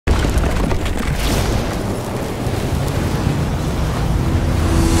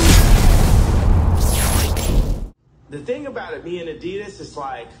thing about it, me and Adidas, is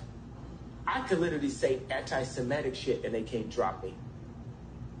like, I could literally say anti-Semitic shit and they can't drop me.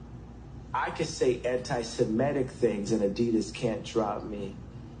 I could say anti-Semitic things and Adidas can't drop me.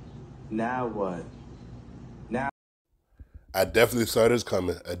 Now what? Now I definitely saw this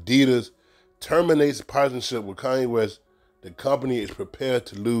coming. Adidas terminates partnership with Kanye West. The company is prepared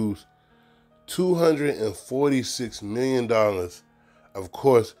to lose $246 million. Of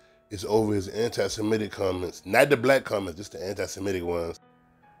course, it's over his anti-Semitic comments. Not the black comments, just the anti-Semitic ones.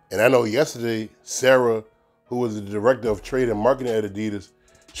 And I know yesterday, Sarah, who was the director of trade and marketing at Adidas,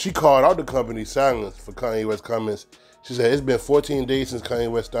 she called out the company's silence for Kanye West's comments. She said, it's been 14 days since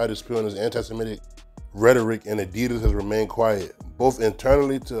Kanye West started spewing his anti-Semitic rhetoric, and Adidas has remained quiet, both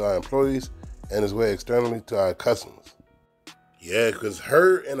internally to our employees and as well externally to our customers. Yeah, because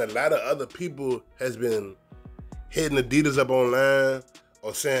her and a lot of other people has been hitting Adidas up online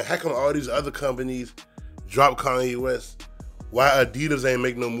or saying, how come all these other companies drop Kanye West? Why Adidas ain't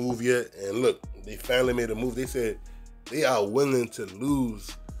make no move yet? And look, they finally made a move. They said they are willing to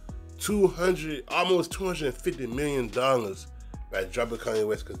lose almost $250 million by dropping Kanye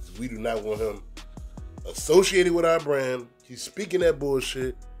West because we do not want him associated with our brand. He's speaking that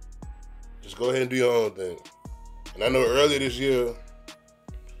bullshit. Just go ahead and do your own thing. And I know earlier this year,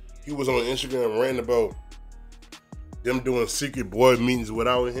 he was on Instagram ranting about them doing secret board meetings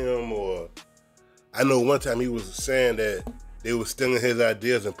without him, or I know one time he was saying that they were stealing his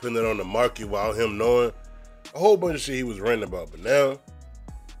ideas and putting it on the market without him knowing. A whole bunch of shit he was ranting about. But now,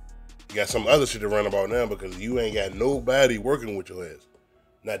 you got some other shit to rant about now because you ain't got nobody working with your ass.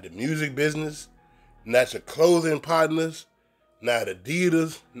 Not the music business, not your clothing partners, not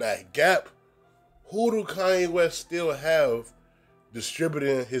Adidas, not Gap. Who do Kanye West still have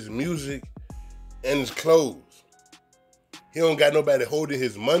distributing his music and his clothes? He don't got nobody holding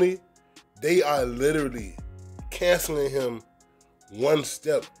his money. They are literally canceling him one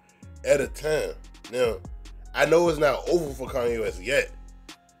step at a time. Now, I know it's not over for Kanye West yet,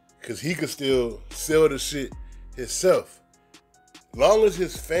 because he could still sell the shit himself. Long as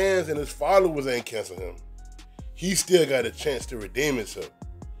his fans and his followers ain't cancel him, he still got a chance to redeem himself.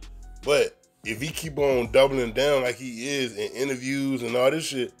 But if he keep on doubling down like he is in interviews and all this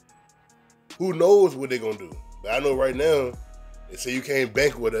shit, who knows what they gonna do? But I know right now, they say you can't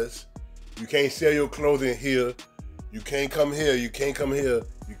bank with us. You can't sell your clothing here. You can't come here. You can't come here.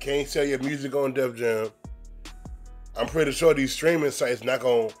 You can't sell your music on Def Jam. I'm pretty sure these streaming sites not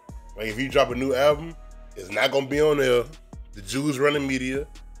gonna, like if you drop a new album, it's not gonna be on there. The Jews run the media.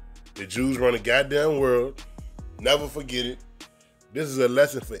 The Jews run the goddamn world. Never forget it. This is a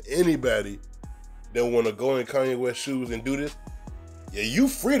lesson for anybody that want to go in Kanye West's shoes and do this. Yeah, you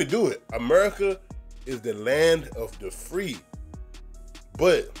free to do it. America is the land of the free.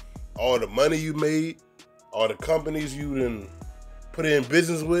 But all the money you made, all the companies you done put in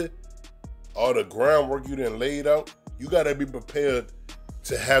business with, all the groundwork you done laid out, you gotta be prepared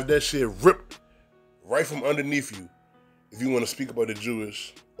to have that shit ripped right from underneath you if you want to speak about the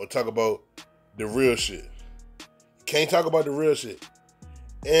Jewish or talk about the real shit. You can't talk about the real shit.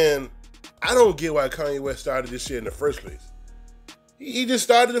 And I don't get why Kanye West started this shit in the first place. He just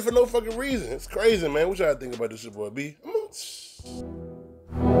started it for no fucking reason. It's crazy, man. What y'all think about this shit, boy B?